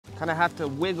Kind of have to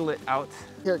wiggle it out.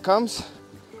 Here it comes.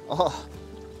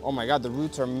 Oh my God, the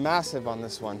roots are massive on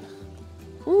this one.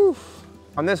 Whew.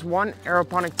 On this one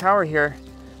aeroponic tower here,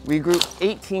 we grew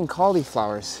 18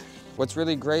 cauliflowers. What's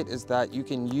really great is that you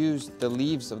can use the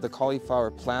leaves of the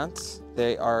cauliflower plants.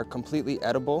 They are completely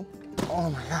edible. Oh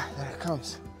my God, there it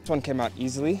comes. This one came out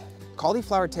easily.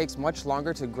 Cauliflower takes much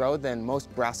longer to grow than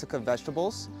most brassica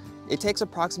vegetables. It takes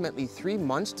approximately 3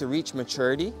 months to reach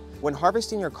maturity. When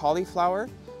harvesting your cauliflower,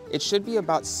 it should be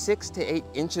about 6 to 8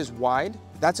 inches wide.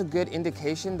 That's a good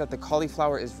indication that the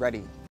cauliflower is ready.